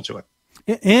special to it.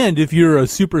 And if you're a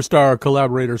superstar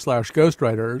collaborator /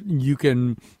 ghostwriter, you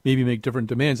can maybe make different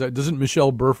demands. Doesn't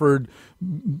Michelle Burford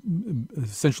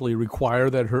essentially require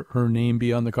that her name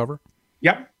be on the cover?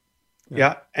 Yep.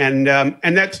 Yeah. And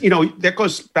that's, that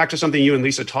goes back to something you and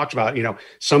Lisa talked about.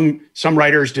 Some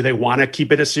writers, do they want to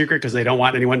keep it a secret because they don't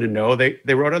want anyone to know they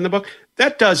wrote on the book?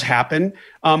 That does happen.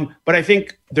 But I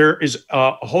think there is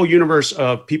a whole universe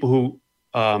of people who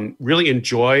really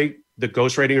enjoy the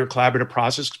ghostwriting or collaborative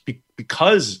process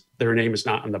because their name is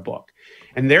not on the book.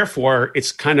 And therefore,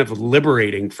 it's kind of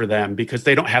liberating for them because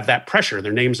they don't have that pressure.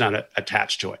 Their name's not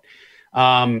attached to it.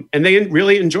 And they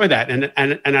really enjoy that. And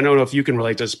I don't know if you can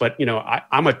relate to this, but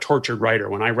I'm a tortured writer.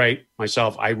 When I write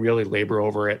myself, I really labor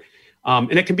over it.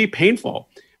 And it can be painful.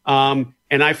 And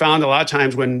I found a lot of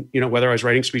times when, whether I was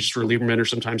writing speeches for Lieberman or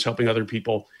sometimes helping other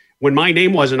people, when my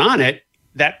name wasn't on it,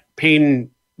 that pain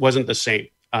wasn't the same.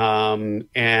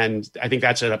 And I think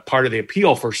that's a part of the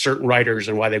appeal for certain writers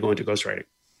and why they go into ghostwriting.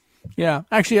 Yeah,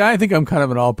 actually, I think I'm kind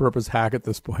of an all-purpose hack at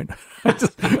this point. I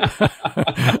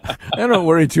don't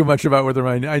worry too much about whether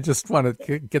I just want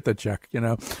to get the check,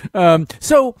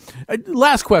 So,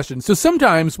 last question. So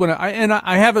sometimes when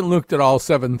I haven't looked at all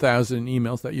 7,000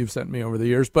 emails that you've sent me over the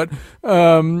years, but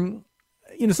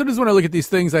sometimes when I look at these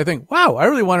things, I think, wow, I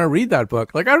really want to read that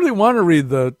book. Like, I really want to read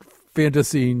the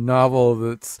fantasy novel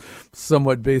that's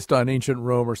somewhat based on ancient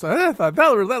Rome or something. I thought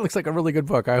that looks like a really good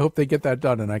book. I hope they get that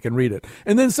done and I can read it.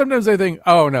 And then sometimes I think,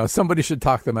 oh no, somebody should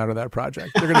talk them out of that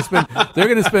project. They're going to spend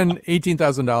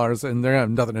 $18,000 and they're going to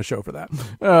have nothing to show for that.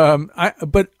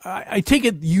 But I take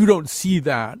it you don't see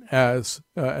that as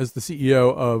the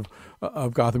CEO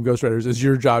of Gotham Ghostwriters. It's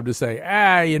your job to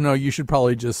say, you should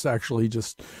probably just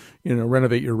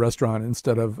renovate your restaurant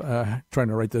instead of trying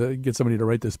to get somebody to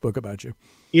write this book about you.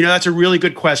 That's a really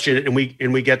good question, and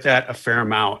we get that a fair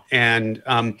amount. And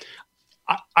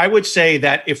I would say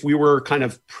that if we were kind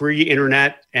of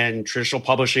pre-internet and traditional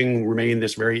publishing remained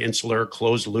this very insular,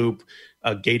 closed loop,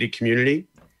 gated community,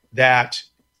 that's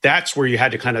where you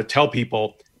had to kind of tell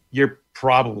people you're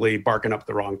probably barking up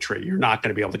the wrong tree. You're not going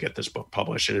to be able to get this book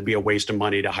published, and it'd be a waste of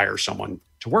money to hire someone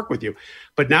to work with you.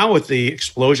 But now with the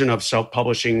explosion of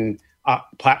self-publishing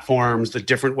platforms, the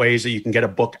different ways that you can get a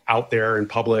book out there and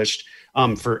published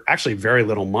for actually very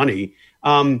little money,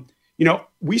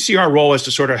 we see our role as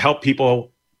to sort of help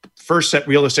people first set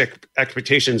realistic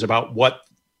expectations about what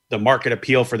the market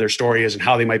appeal for their story is and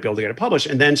how they might be able to get it published.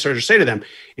 And then sort of say to them,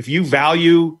 if you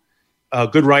value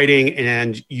good writing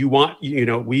and you want,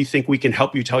 we think we can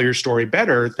help you tell your story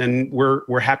better, then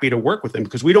we're happy to work with them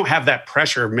because we don't have that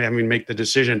pressure of having to make the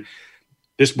decision,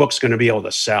 this book's going to be able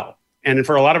to sell. And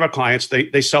for a lot of our clients,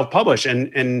 they self-publish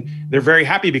and they're very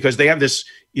happy because they have this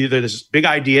big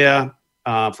idea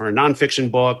for a nonfiction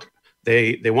book.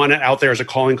 They want it out there as a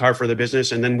calling card for the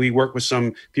business. And then we work with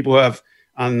some people who have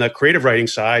on the creative writing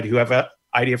side who have an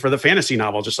idea for the fantasy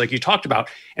novel, just like you talked about.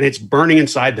 And it's burning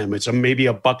inside them. It's maybe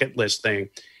a bucket list thing.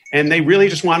 And they really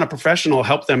just want a professional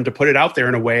help them to put it out there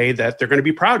in a way that they're going to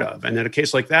be proud of. And in a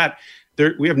case like that,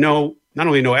 we have not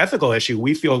only no ethical issue,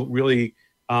 we feel really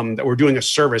that we're doing a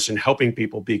service in helping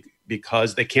people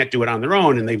because they can't do it on their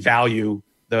own and they value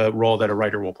the role that a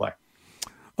writer will play.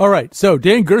 All right. So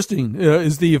Dan Gerstein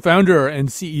is the founder and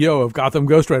CEO of Gotham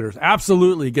Ghostwriters.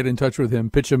 Absolutely get in touch with him.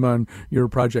 Pitch him on your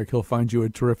project. He'll find you a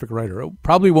terrific writer. It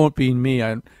probably won't be me.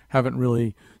 I haven't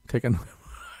really taken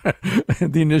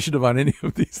the initiative on any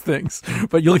of these things,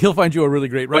 but he'll find you a really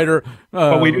great writer.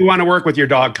 But we do want to work with your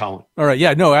dog, Colin. All right.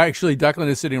 Yeah, no, actually Declan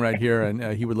is sitting right here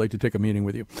and he would like to take a meeting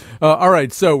with you. All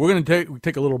right. So we're going to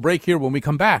take a little break here. When we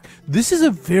come back, this is a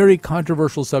very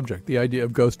controversial subject, the idea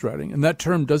of ghostwriting. And that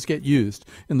term does get used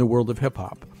in the world of hip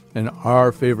hop. And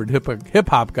our favorite hip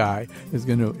hop guy is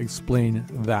going to explain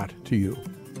that to you.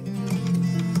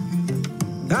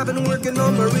 I've been working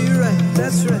on my rewrite,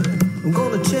 that's right. I'm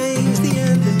gonna change the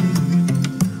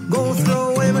ending. Gonna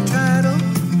throw away my title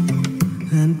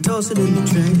and toss it in the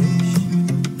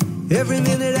trash. Every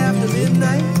minute after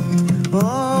midnight,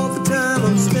 all the time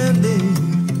I'm spending,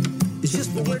 it's just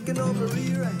for working on my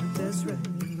rewrite, that's right.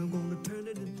 I'm gonna turn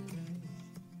it into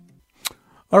cash.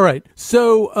 All right.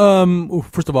 So,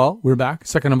 first of all, we're back.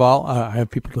 Second of all, I have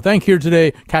people to thank here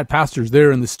today. Kat Pastor's there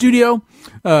in the studio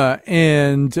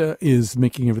and is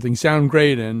making everything sound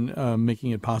great and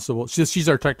making it possible. She's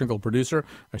our technical producer.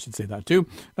 I should say that too.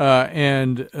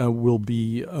 And will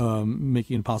be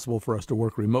making it possible for us to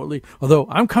work remotely. Although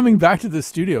I'm coming back to the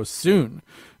studio soon.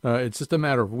 It's just a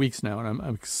matter of weeks now, and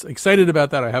I'm excited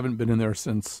about that. I haven't been in there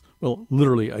since, well,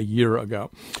 literally a year ago.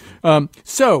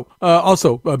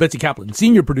 Also, Betsy Kaplan,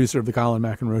 senior producer of the Colin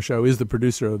McEnroe Show, is the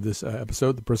producer of this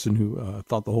episode, the person who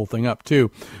thought the whole thing up, too.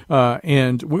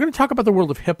 And we're going to talk about the world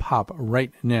of hip-hop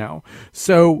right now.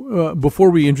 So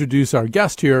before we introduce our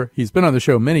guest here, he's been on the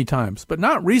show many times, but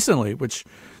not recently, which...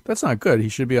 that's not good. He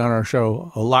should be on our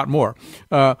show a lot more.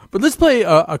 But let's play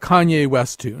a Kanye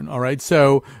West tune, all right?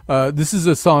 So this is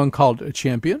a song called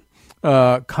Champion.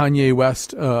 Kanye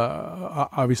West,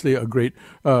 obviously a great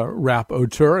rap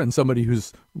auteur and somebody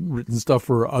who's written stuff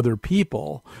for other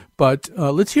people. But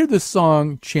let's hear this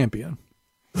song, Champion.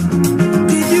 Did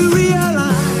you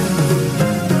realize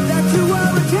that you were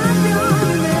a champion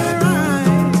in their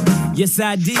eyes? Yes,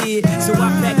 I did. So I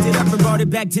packed it up and brought it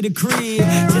back to the crib.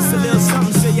 Just a little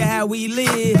something, show you how we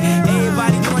live.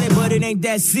 Everybody doing it, but it ain't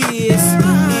that serious.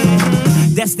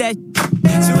 Mm-hmm. That's that.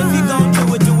 So if you gon'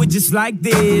 do it just like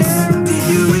this. Did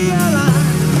you realize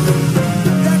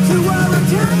that you were a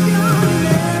champion in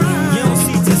their eyes? You don't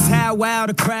see just how wild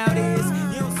the crowd is.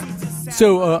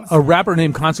 So a rapper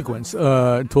named Consequence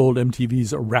told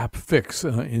MTV's Rap Fix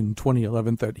in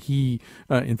 2011 that he,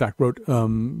 in fact, wrote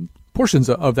portions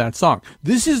of that song.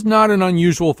 This is not an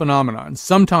unusual phenomenon.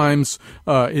 Sometimes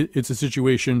it's a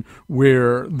situation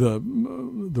where the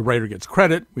writer gets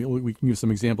credit. We can give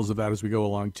some examples of that as we go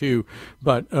along too.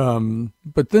 But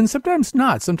then sometimes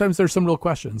not. Sometimes there's some real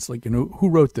questions like, who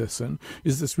wrote this and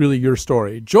is this really your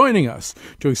story? Joining us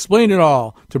to explain it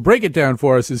all, to break it down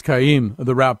for us is Kaim,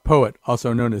 the rap poet,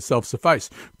 also known as Self Suffice,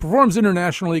 performs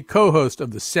internationally, co-host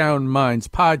of the Sound Minds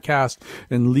podcast,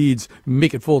 and leads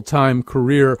Make It Full-Time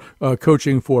career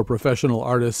coaching for professional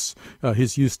artists.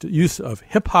 His use of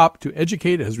hip-hop to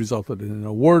educate has resulted in an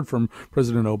award from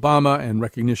President Obama and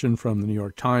recognition from the New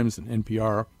York Times and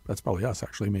NPR. That's probably us,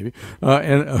 actually, maybe.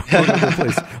 And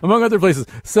among other places.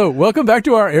 So welcome back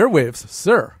to our airwaves,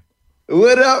 sir.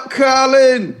 What up,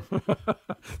 Colin?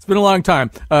 It's been a long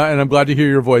time, and I'm glad to hear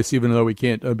your voice, even though we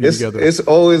can't be together. It's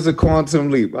always a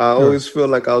quantum leap. I always feel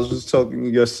like I was just talking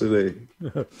yesterday.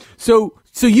 So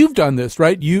you've done this,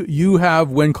 right? You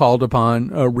have, when called upon,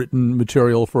 written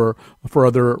material for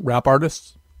other rap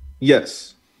artists?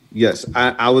 Yes.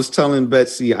 I was telling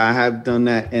Betsy I have done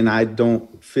that, and I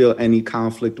don't feel any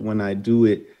conflict when I do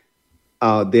it.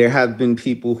 There have been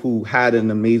people who had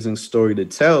an amazing story to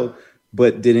tell,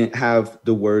 but didn't have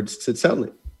the words to tell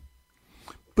it.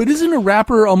 But isn't a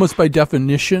rapper almost by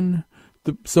definition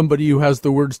somebody who has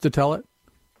the words to tell it?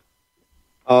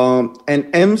 An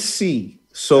MC.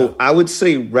 So I would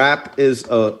say rap is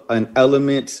an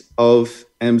element of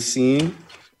MCing.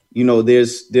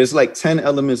 There's like 10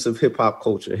 elements of hip hop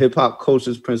culture. Hip hop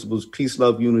culture's principles: peace,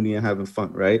 love, unity, and having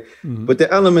fun, right? Mm-hmm. But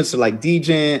the elements are like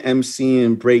DJing,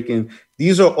 MCing, breaking.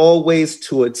 These are all ways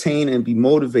to attain and be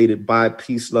motivated by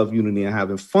peace, love, unity, and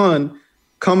having fun,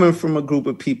 coming from a group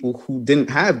of people who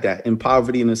didn't have that, in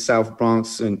poverty in the South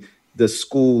Bronx and the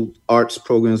school arts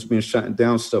programs being shut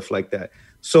down, stuff like that.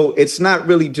 So it's not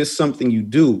really just something you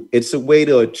do. It's a way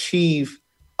to achieve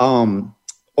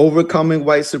overcoming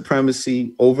white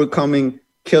supremacy, overcoming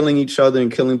killing each other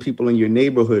and killing people in your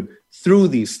neighborhood through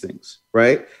these things,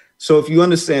 right? So if you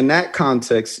understand that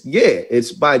context,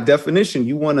 it's by definition,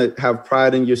 you want to have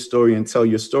pride in your story and tell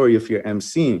your story if you're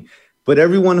MCing. But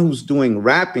everyone who's doing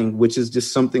rapping, which is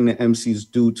just something that MCs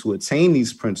do to attain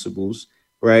these principles,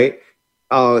 right?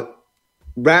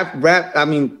 Rap, I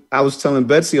mean, I was telling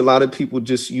Betsy, a lot of people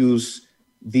just use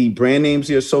the brand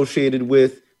names you're associated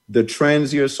with, the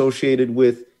trends you're associated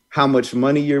with, how much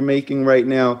money you're making right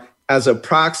now as a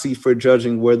proxy for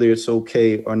judging whether it's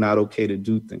okay or not okay to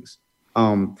do things.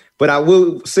 But I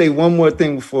will say one more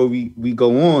thing before we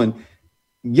go on.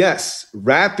 Yes,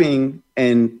 rapping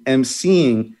and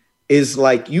MCing is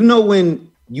like,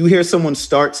 when you hear someone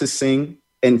start to sing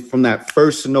and from that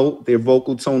first note, their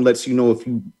vocal tone lets you know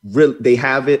if they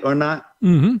have it or not.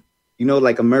 Mm-hmm.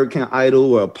 Like American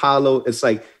Idol or Apollo, it's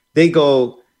like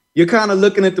you're kind of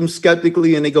looking at them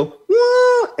skeptically and they go,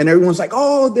 wah! And everyone's like,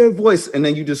 oh, their voice. And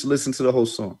then you just listen to the whole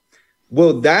song.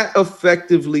 Well, that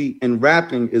effectively in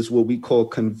rapping is what we call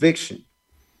conviction.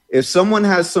 If someone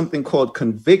has something called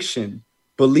conviction,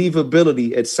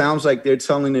 believability, it sounds like they're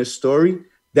telling their story.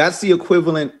 That's the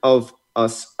equivalent of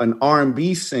an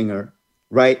R&B singer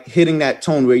right? Hitting that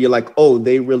tone where you're like, oh,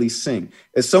 they really sing.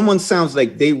 If someone sounds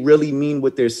like they really mean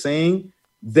what they're saying,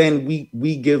 then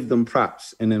we give them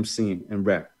props in MCing and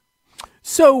rap.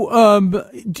 So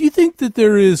do you think that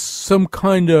there is some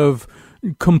kind of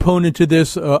component to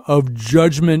this of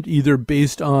judgment, either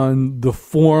based on the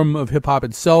form of hip hop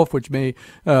itself, which may,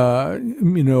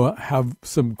 have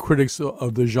some critics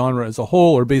of the genre as a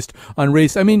whole, or based on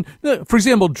race? I mean, for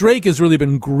example, Drake has really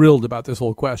been grilled about this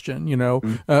whole question,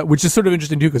 which is sort of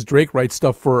interesting too, because Drake writes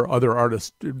stuff for other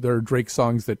artists. There are Drake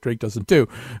songs that Drake doesn't do,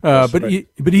 but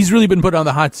he's really been put on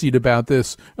the hot seat about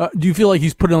this. Do you feel like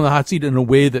he's put on the hot seat in a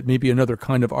way that maybe another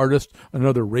kind of artist,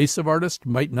 another race of artist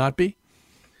might not be?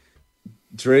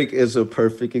 Drake is a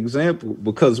perfect example,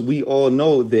 because we all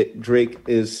know that Drake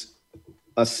is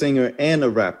a singer and a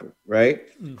rapper, right?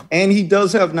 Mm-hmm. And he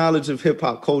does have knowledge of hip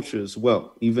hop culture as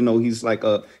well, even though he's like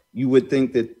you would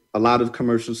think that a lot of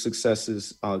commercial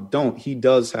successes don't. He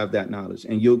does have that knowledge,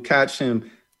 and you'll catch him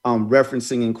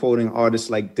referencing and quoting artists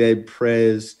like Dead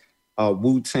Prez,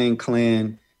 Wu-Tang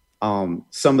Clan,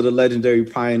 some of the legendary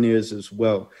pioneers as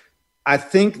well. I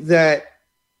think that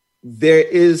there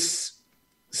is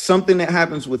something that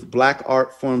happens with Black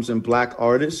art forms and Black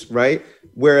artists, right?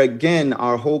 Where again,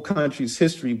 our whole country's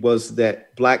history was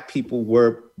that Black people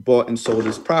were bought and sold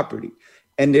as property.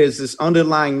 And there's this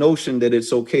underlying notion that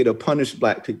it's okay to punish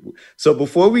Black people. So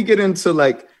before we get into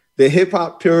like the hip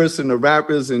hop purists and the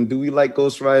rappers and do we like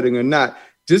ghostwriting or not,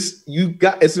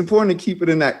 it's important to keep it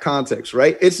in that context,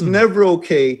 right? It's never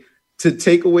okay to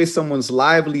take away someone's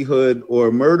livelihood or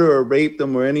murder or rape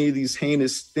them or any of these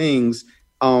heinous things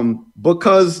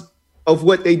because of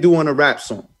what they do on a rap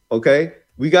song, okay?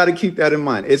 We got to keep that in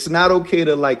mind. It's not okay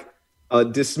to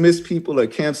dismiss people or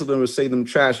cancel them or say them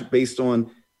trash based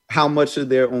on how much of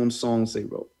their own songs they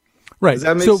wrote. Right. Does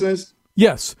that make sense?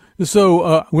 Yes.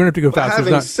 So we're going to have to go fast.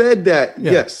 Having said that,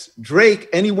 yes, Drake,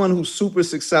 anyone who's super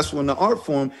successful in the art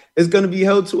form is going to be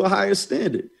held to a higher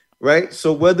standard. Right.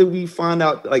 So whether we find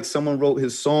out like someone wrote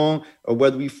his song or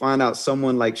whether we find out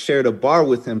someone like shared a bar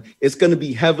with him, it's going to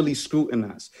be heavily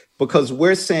scrutinized, because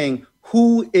we're saying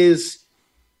this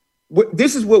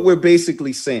is what we're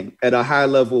basically saying at a high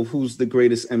level. Who's the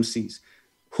greatest MCs?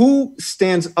 Who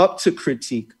stands up to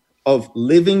critique of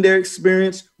living their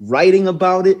experience, writing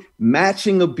about it,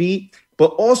 matching a beat, but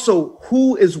also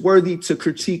who is worthy to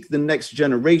critique the next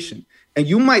generation? And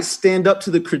you might stand up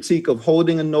to the critique of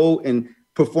holding a note and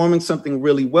performing something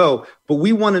really well. But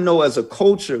we want to know as a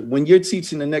culture, when you're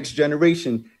teaching the next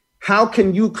generation, how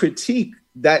can you critique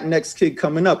that next kid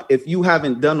coming up if you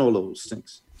haven't done all those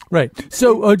things? Right.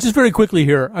 So just very quickly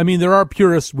here, I mean, there are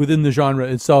purists within the genre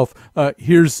itself.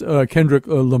 Here's Kendrick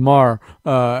Lamar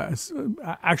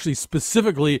actually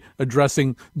specifically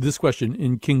addressing this question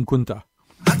in King Kunta.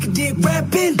 I could dig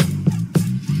rapping,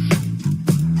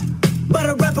 but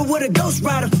a rapper with a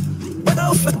ghostwriter. But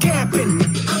no for capping.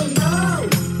 Oh no!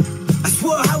 I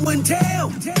swore I wouldn't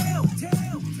tell.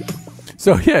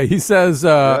 So yeah, he says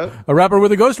a rapper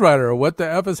with a ghostwriter. What the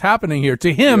F is happening here?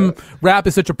 To him, rap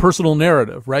is such a personal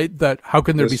narrative, right? That how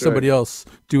can there be somebody else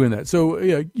doing that? So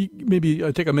yeah, maybe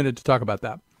take a minute to talk about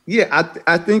that. Yeah,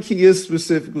 I think he is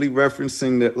specifically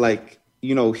referencing that, like,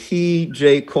 he,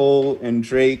 J. Cole, and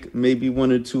Drake, maybe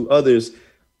one or two others,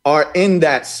 are in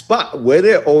that spot where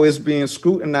they're always being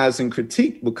scrutinized and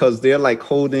critiqued because they're like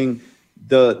holding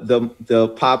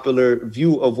the popular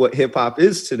view of what hip hop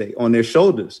is today on their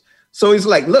shoulders. So he's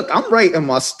like, look, I'm writing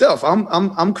my stuff. I'm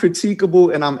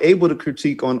critiquable, and I'm able to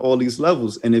critique on all these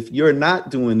levels. And if you're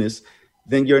not doing this,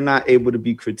 then you're not able to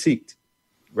be critiqued,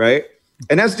 right?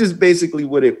 And that's just basically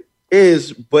what it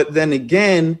is. But then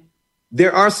again,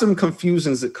 there are some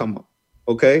confusions that come up,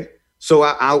 okay? So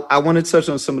I want to touch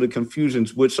on some of the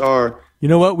confusions, which are... You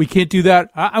know what? We can't do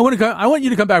that. I want you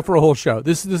to come back for a whole show.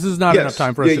 This is not enough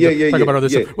time for us to talk about other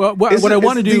stuff. Well, what I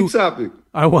want to do...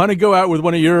 I want to go out with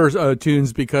one of your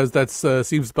tunes because that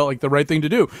seems about like the right thing to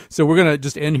do. So we're going to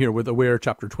just end here with Aware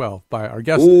Chapter 12 by our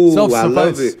guest, Self-Suffice. I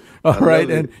love it. All right,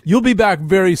 and you'll be back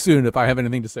very soon if I have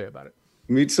anything to say about it.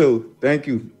 Me too. Thank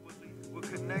you. We'll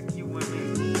connect you with me.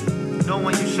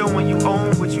 Knowing you, showing you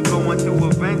own what you going through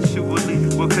eventually.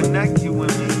 We'll connect you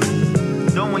with me.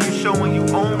 Knowing you, showing you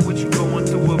own what you going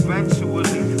through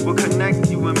eventually. We'll connect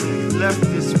you with me. Left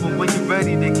this for when you're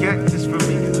ready to get this from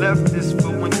me. Left this for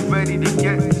when you're ready to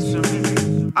get this from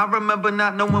me. I remember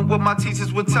not knowing what my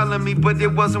teachers were telling me, but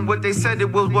it wasn't what they said,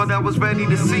 it was what I was ready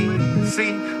to see.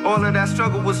 See, all of that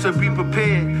struggle was to be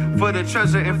prepared for the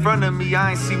treasure in front of me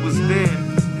I ain't see was there.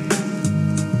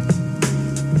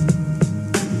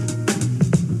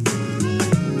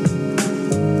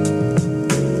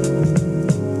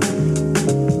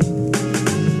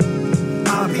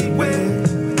 I'll be where,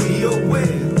 be aware.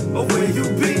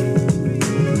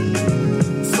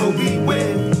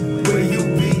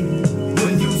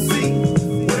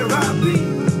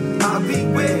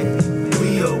 away.